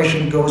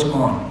celebration goes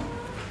on.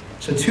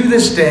 So to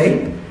this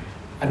day,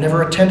 I've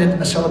never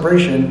attended a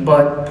celebration,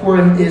 but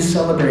Purim is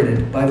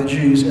celebrated by the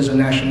Jews as a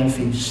national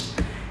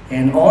feast.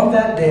 And on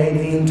that day,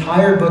 the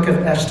entire book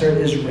of Esther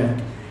is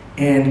read.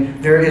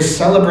 And there is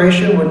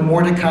celebration when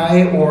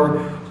Mordecai or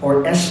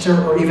or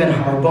Esther or even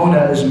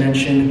Harbona is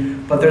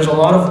mentioned, but there's a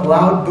lot of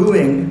loud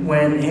booing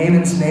when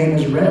Haman's name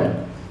is read.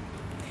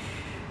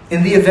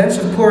 In the events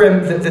of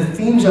Purim, the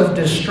themes of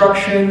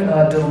destruction,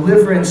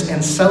 deliverance,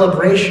 and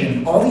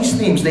celebration, all these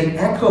themes, they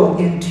echo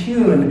in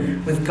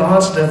tune with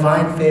God's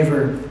divine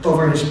favor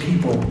over his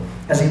people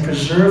as he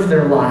preserved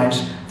their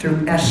lives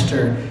through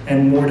Esther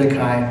and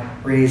Mordecai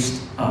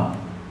raised up.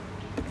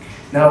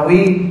 Now,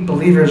 we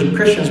believers,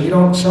 Christians, we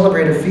don't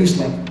celebrate a feast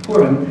like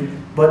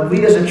Purim, but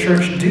we as a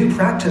church do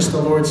practice the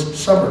Lord's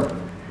Supper.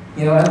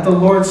 At the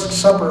Lord's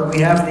Supper, we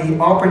have the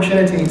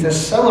opportunity to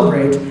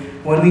celebrate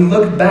when we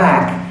look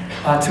back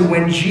to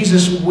when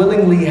Jesus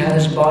willingly had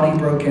his body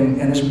broken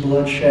and his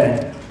blood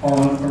shed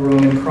on a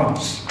Roman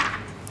cross.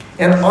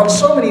 And on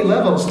so many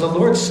levels, the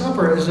Lord's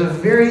Supper is a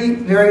very,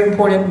 very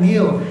important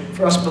meal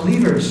for us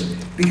believers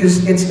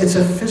because it's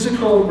a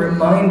physical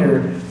reminder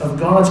of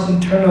God's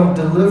eternal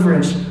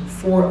deliverance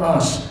for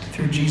us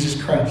through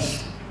Jesus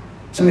Christ.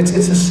 So it's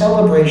a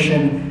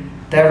celebration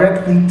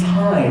directly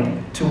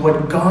tied to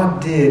what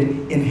God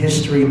did in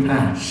history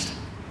past.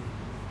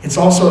 It's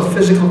also a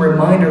physical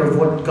reminder of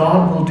what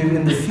God will do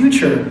in the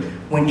future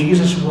when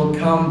Jesus will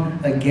come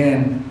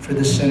again for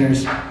the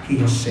sinners he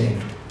has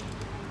saved.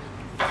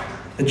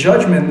 The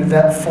judgment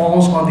that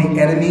falls on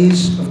the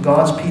enemies of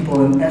God's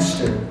people in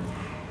Esther,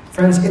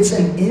 friends, it's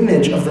an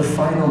image of the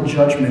final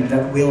judgment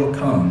that will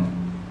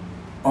come.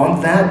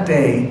 On that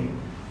day,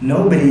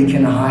 nobody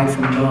can hide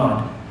from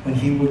God when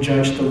he will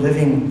judge the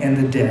living and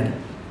the dead.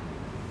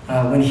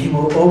 When he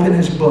will open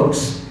his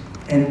books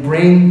and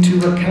bring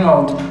to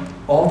account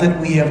all that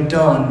we have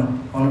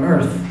done on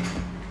earth.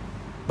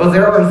 But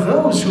there are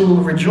those who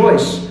will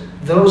rejoice,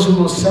 those who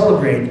will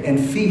celebrate and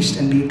feast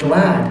and be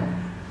glad,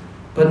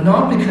 but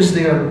not because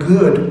they are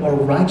good or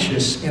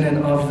righteous in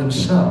and of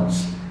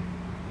themselves.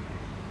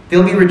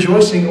 They'll be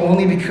rejoicing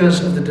only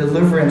because of the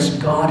deliverance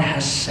God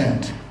has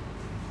sent.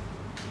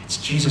 It's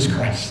Jesus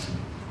Christ.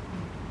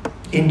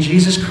 In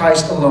Jesus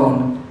Christ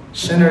alone,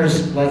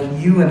 sinners like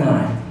you and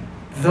I,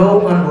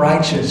 though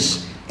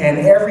unrighteous and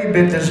every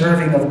bit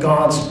deserving of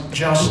God's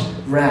just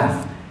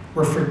wrath,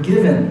 were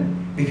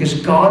forgiven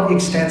because God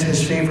extends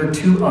his favor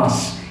to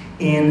us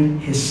in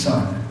his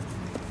Son.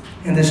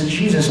 And this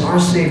Jesus, our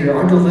Savior,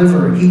 our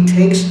deliverer, he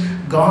takes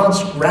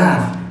God's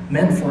wrath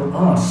meant for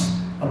us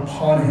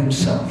upon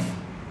himself.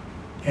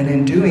 And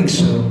in doing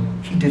so,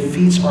 he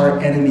defeats our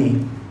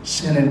enemy,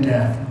 sin and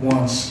death,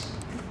 once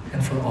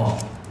and for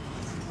all.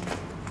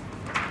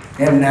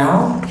 And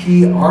now,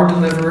 he, our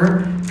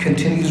deliverer,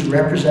 continues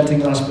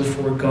representing us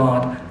before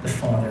God the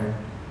Father,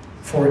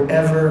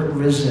 forever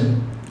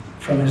risen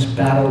from his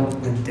battle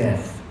with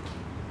death.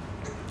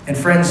 And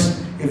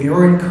friends, if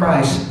you're in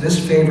Christ,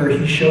 this favor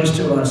he shows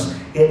to us,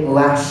 it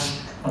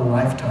lasts a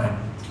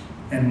lifetime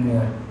and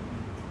more.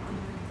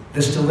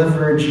 This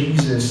deliverer,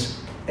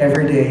 Jesus,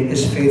 every day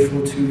is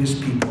faithful to his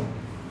people.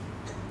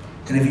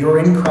 And if you're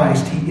in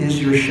Christ, he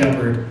is your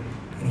shepherd,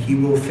 and he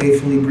will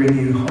faithfully bring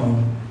you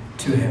home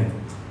to him.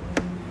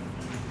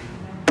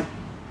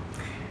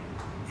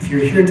 If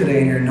you're here today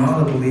and you're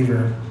not a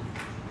believer,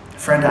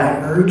 friend,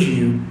 I urge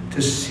you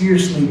to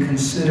seriously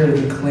consider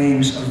the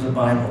claims of the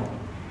Bible.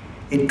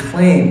 It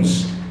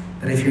claims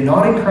that if you're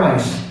not in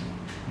Christ,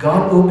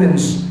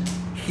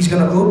 he's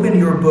going to open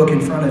your book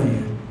in front of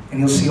you, and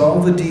you'll see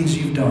all the deeds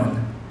you've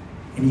done,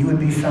 and you would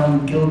be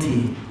found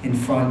guilty in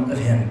front of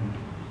him.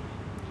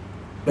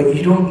 But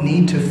you don't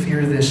need to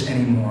fear this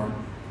anymore.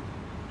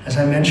 As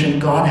I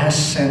mentioned, God has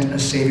sent a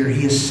Savior.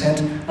 He has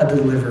sent a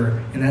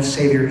deliverer, and that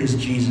Savior is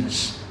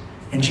Jesus.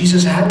 And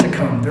Jesus had to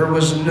come. There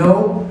was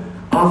no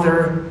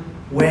other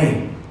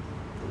way.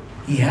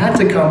 He had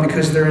to come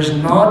because there is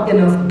not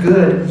enough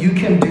good you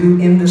can do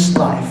in this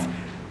life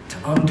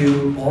to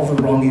undo all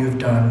the wrong you have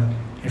done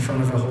in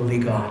front of a holy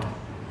God.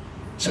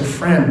 So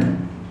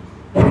friend,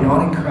 if you're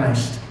not in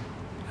Christ,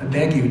 I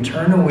beg you,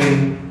 turn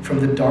away from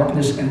the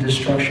darkness and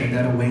destruction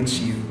that awaits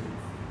you.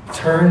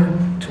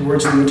 Turn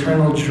towards the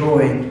eternal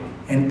joy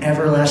and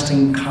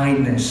everlasting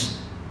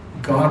kindness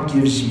God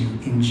gives you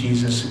in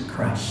Jesus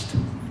Christ.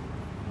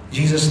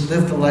 Jesus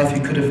lived the life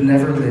you could have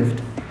never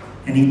lived,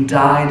 and he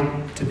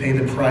died to pay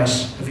the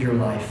price of your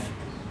life.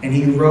 And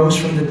he rose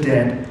from the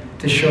dead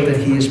to show that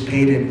he has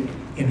paid it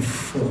in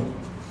full.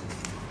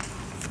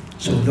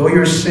 So though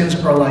your sins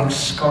are like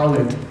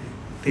scarlet,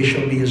 they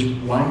shall be as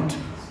white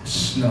as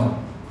snow.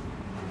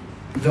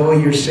 Though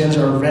your sins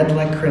are red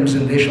like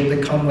crimson, they shall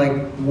become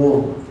like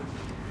wool.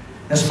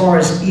 As far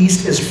as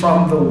east is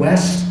from the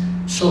west,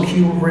 so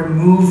he will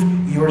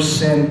remove your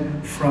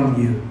sin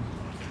from you.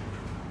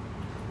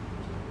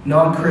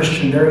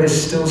 Non-Christian, there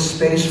is still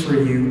space for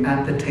you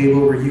at the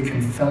table where you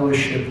can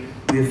fellowship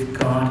with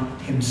God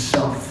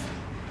himself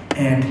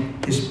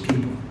and his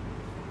people.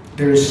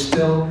 There is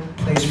still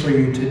place for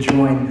you to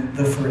join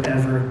the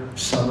forever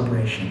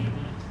celebration.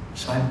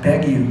 So I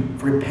beg you,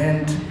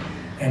 repent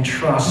and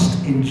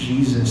trust in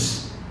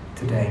Jesus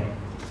today.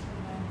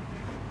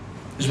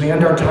 As we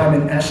end our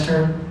time in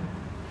Esther,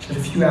 just a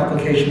few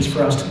applications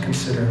for us to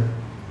consider.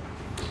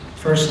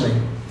 Firstly,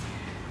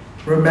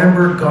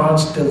 remember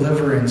God's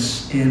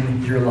deliverance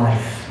in your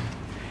life.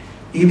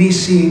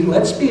 EBC,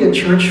 let's be a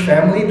church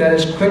family that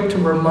is quick to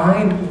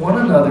remind one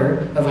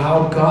another of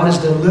how God has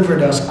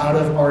delivered us out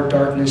of our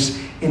darkness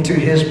into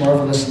his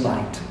marvelous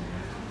light.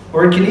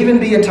 Or it can even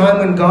be a time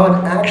when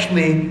God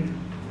actually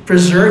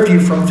preserved you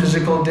from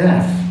physical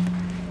death.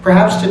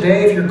 Perhaps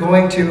today, if you're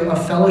going to a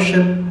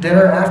fellowship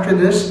dinner after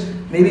this,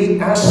 maybe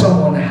ask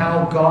someone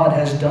how God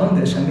has done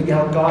this, and maybe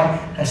how God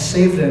has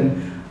saved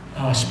them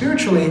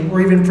spiritually or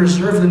even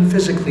preserved them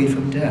physically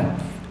from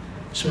death.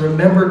 So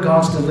remember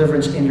God's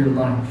deliverance in your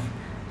life.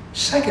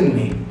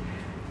 Secondly,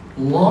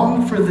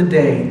 long for the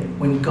day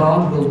when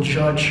God will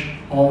judge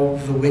all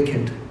the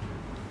wicked.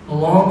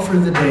 Long for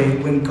the day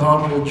when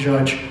God will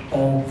judge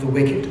all the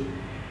wicked.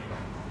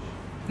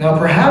 Now,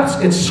 perhaps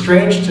it's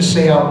strange to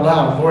say out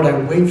loud, Lord, I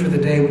wait for the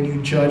day when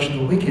you judge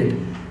the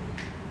wicked.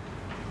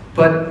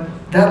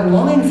 But that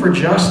longing for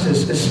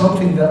justice is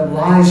something that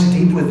lies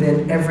deep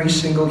within every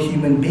single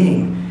human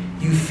being.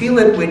 You feel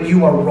it when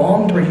you are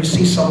wronged or you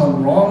see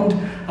someone wronged.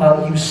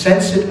 You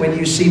sense it when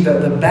you see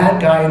the bad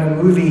guy in a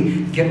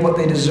movie get what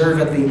they deserve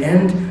at the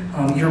end.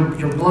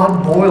 Your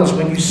blood boils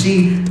when you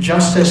see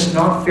justice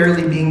not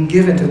fairly being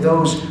given to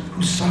those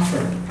who suffer.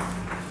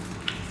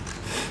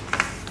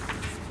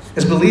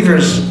 As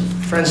believers,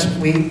 friends,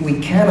 we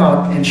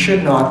cannot and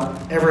should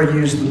not ever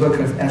use the book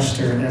of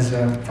Esther as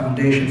a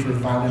foundation for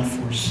violent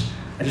force.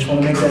 I just want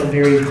to make that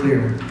very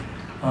clear.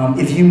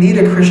 If you meet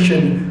a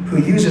Christian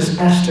who uses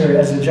Esther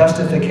as a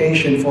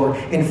justification for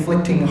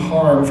inflicting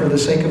harm for the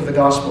sake of the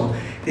gospel,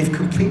 they've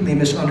completely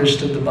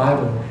misunderstood the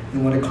Bible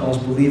and what it calls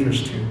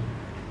believers to.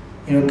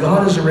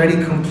 God has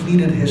already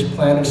completed his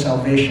plan of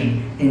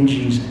salvation in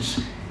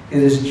Jesus.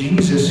 It is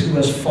Jesus who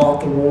has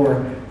fought the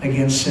war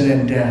against sin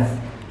and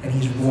death, and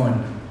he's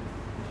won.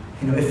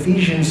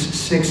 Ephesians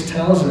 6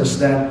 tells us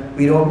that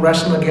we don't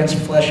wrestle against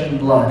flesh and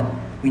blood.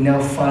 We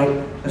now fight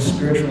a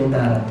spiritual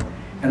battle,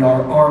 and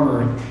our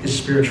armor is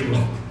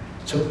spiritual.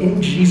 So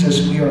in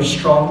Jesus, we are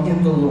strong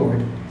in the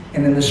Lord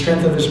and in the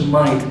strength of his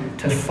might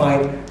to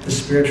fight the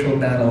spiritual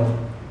battle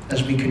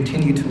as we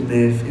continue to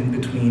live in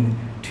between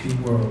two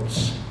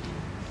worlds.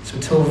 So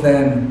till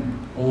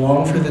then,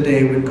 long for the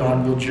day when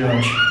God will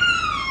judge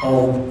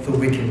all the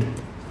wicked.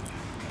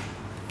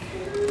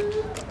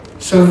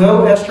 So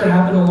though Esther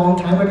happened a long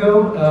time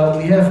ago,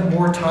 we have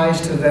more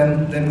ties to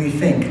them than we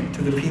think,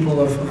 to the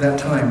people of that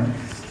time.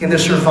 In the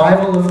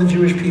survival of the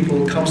Jewish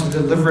people comes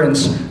the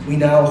deliverance we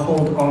now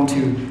hold on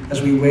to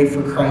as we wait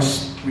for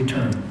Christ's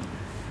return.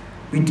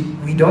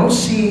 We don't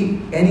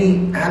see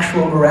any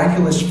actual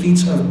miraculous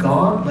feats of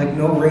God, like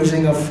no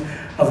raising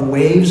of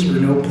waves or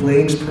no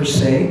plagues per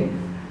se.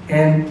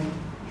 And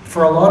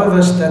for a lot of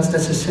us, that's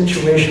a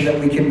situation that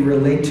we can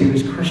relate to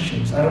as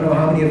Christians. I don't know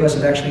how many of us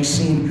have actually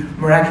seen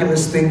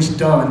miraculous things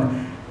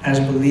done as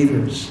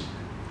believers.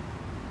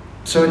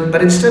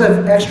 But instead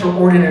of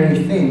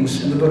extraordinary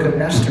things in the book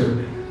of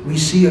Esther, we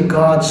see a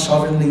God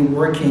sovereignly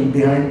working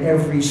behind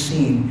every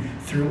scene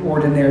through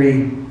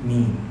ordinary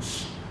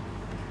means.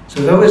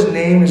 So though his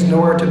name is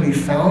nowhere to be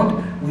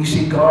found, we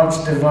see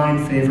God's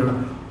divine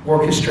favor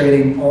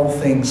orchestrating all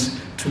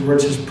things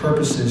towards his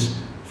purposes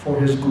for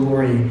his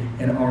glory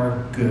and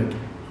our good.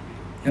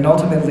 And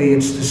ultimately,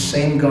 it's the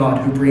same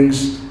God who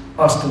brings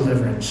us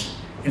deliverance.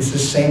 It's the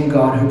same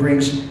God who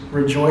brings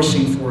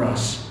rejoicing for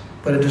us,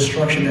 but a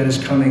destruction that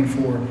is coming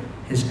for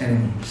his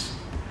enemies.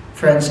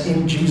 Friends,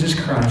 in Jesus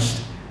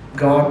Christ,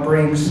 God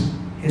brings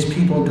his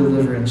people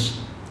deliverance.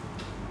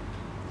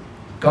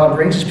 God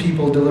brings his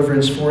people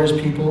deliverance for his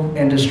people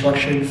and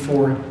destruction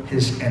for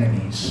his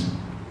enemies.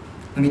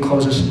 Let me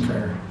close this in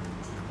prayer.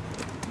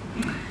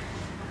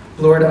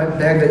 Lord, I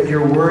beg that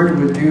your word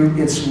would do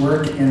its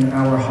work in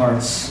our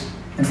hearts.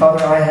 And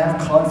Father, I have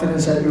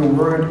confidence that your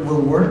word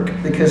will work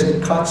because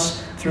it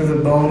cuts through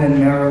the bone and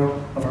marrow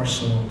of our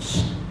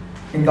souls.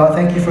 And God,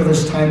 thank you for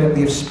this time that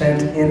we have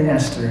spent in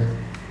Esther.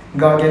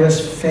 God, give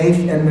us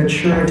faith and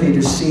maturity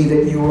to see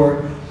that you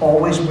are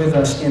always with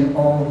us in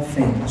all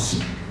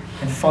things.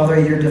 And Father,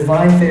 your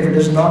divine favor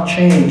does not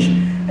change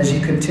as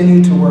you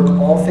continue to work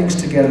all things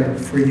together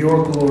for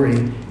your glory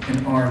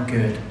and our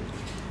good.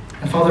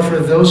 And Father, for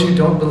those who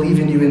don't believe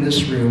in you in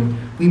this room,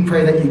 we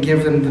pray that you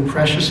give them the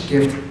precious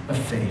gift of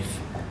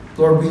faith.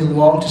 Lord, we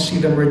long to see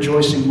them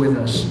rejoicing with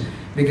us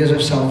because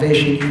of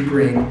salvation you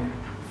bring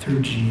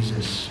through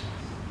Jesus.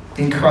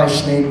 In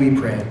Christ's name we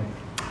pray.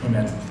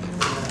 Amen.